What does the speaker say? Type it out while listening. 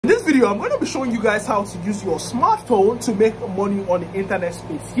video, I'm going to be showing you guys how to use your smartphone to make money on the internet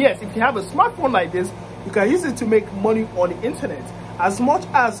space. Yes, if you have a smartphone like this, you can use it to make money on the internet, as much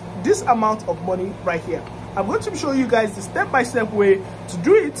as this amount of money right here. I'm going to show you guys the step-by-step way to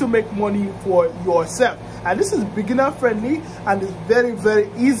do it to make money for yourself. And this is beginner friendly and it's very, very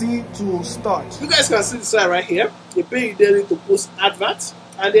easy to start. You guys can see the site right here. They pay you daily to post adverts,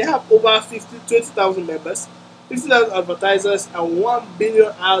 and they have over 20,000 members, 50,000 advertisers, and 1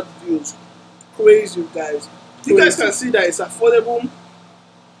 billion ad views. Crazy, guys. You guys can see that it's affordable,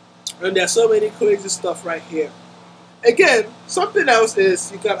 and there's so many crazy stuff right here. Again, something else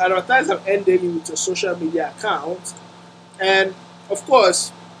is you can advertise and earn daily with your social media account. And of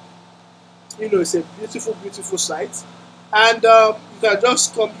course, you know, it's a beautiful, beautiful site. And you can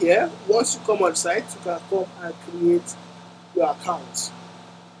just come here. Once you come on site, you can come and create your account.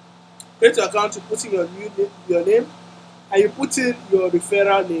 Create your account, you put in your name, and you put in your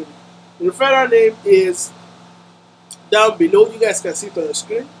referral name. The referral name is down below. You guys can see it on your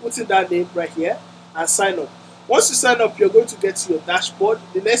screen. Put in that name right here and sign up. Once you sign up, you're going to get to your dashboard.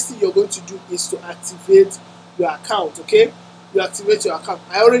 The next thing you're going to do is to activate your account, okay? You activate your account.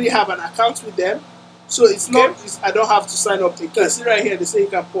 I already have an account with them, so it's not, I don't have to sign up again. You can see right here, they say you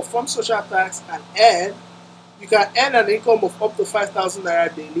can perform social tasks and earn. You can earn an income of up to 5,000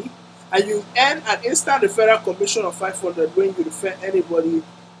 naira daily, and you earn an instant referral commission of 500 when you refer anybody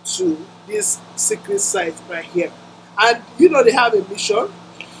to this secret site right here. And you know they have a mission.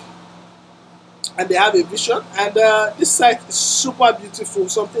 And they have a vision, and this site is super beautiful,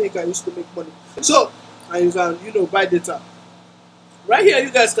 something you can use to make money. So, and you can, you know, buy data. Right here,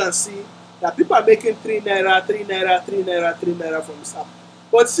 you guys can see that people are making 3 naira, 3 naira, 3 naira, 3 naira from this app.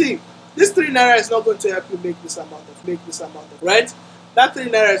 But see, this 3 naira is not going to help you make this amount of, right? That 3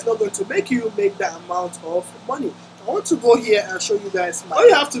 naira is not going to make you make that amount of money. I want to go here and show you guys. All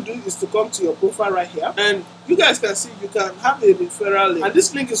you have to do is to come to your profile right here, and you guys can see you can have a referral link, and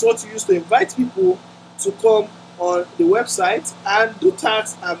this link is what you use to invite people to come on the website and do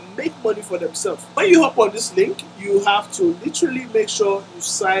tasks and make money for themselves. When you hop on this link, you have to literally make sure you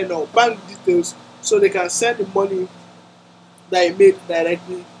sign up, bank details, so they can send the money that you made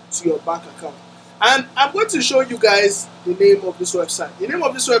directly to your bank account. And I'm going to show you guys the name of this website. The name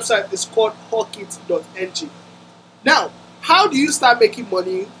of this website is called hawkit.ng. Now, how do you start making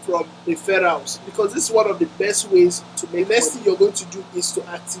money from referrals? Because this is one of the best ways to make money. The next thing you're going to do is to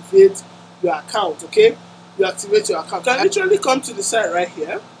activate your account, okay? You activate your account. You can literally come to the site right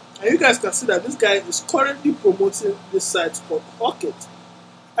here, and you guys can see that this guy is currently promoting this site called Hawkit.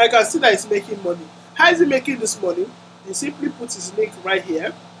 I can see that he's making money. How is he making this money? He simply puts his link right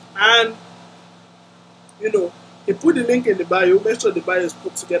here, and you know, he put the link in the bio, make sure the bio is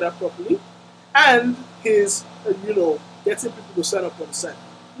put together properly, and he's, you know, getting people to sign up on the site.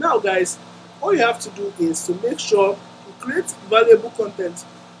 Now, guys, all you have to do is to make sure you create valuable content,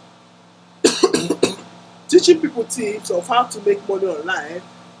 teaching people tips of how to make money online,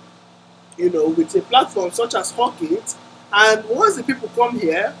 you know, with a platform such as Hawkit. And once the people come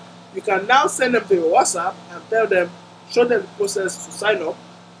here, you can now send them to your WhatsApp and tell them, show them the process to sign up,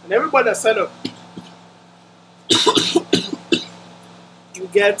 and everybody that sign up, you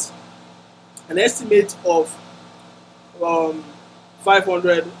get an estimate of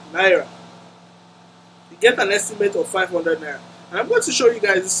 500 naira. You get an estimate of 500 naira. And I'm going to show you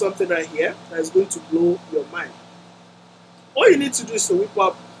guys something right here that is going to blow your mind. All you need to do is to whip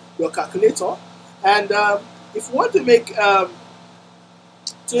up your calculator, and if you want to make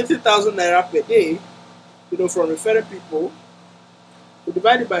 20,000 naira per day, you know, from referring people, you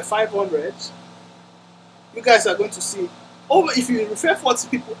divide it by 500. You guys are going to see over, if you refer 40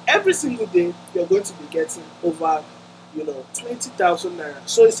 people every single day, you're going to be getting over, you know, 20,000 naira.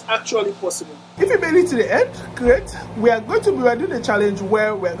 So it's actually possible. If you made it to the end, great. We are doing a challenge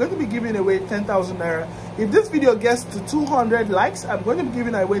where we are going to be giving away 10,000 naira. If this video gets to 200 likes, I'm going to be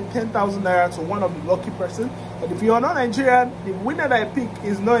giving away 10,000 naira to one of the lucky person. And if you are not Nigerian, the winner that I pick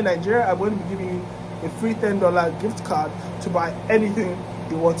is not in Nigeria, I'm going to be giving you a free $10 gift card to buy anything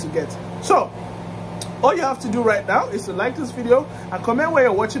you want to get. So all you have to do right now is to like this video and comment where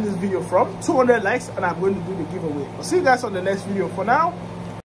you're watching this video from. 200 likes and I'm going to do the giveaway. I'll see you guys on the next video. For now,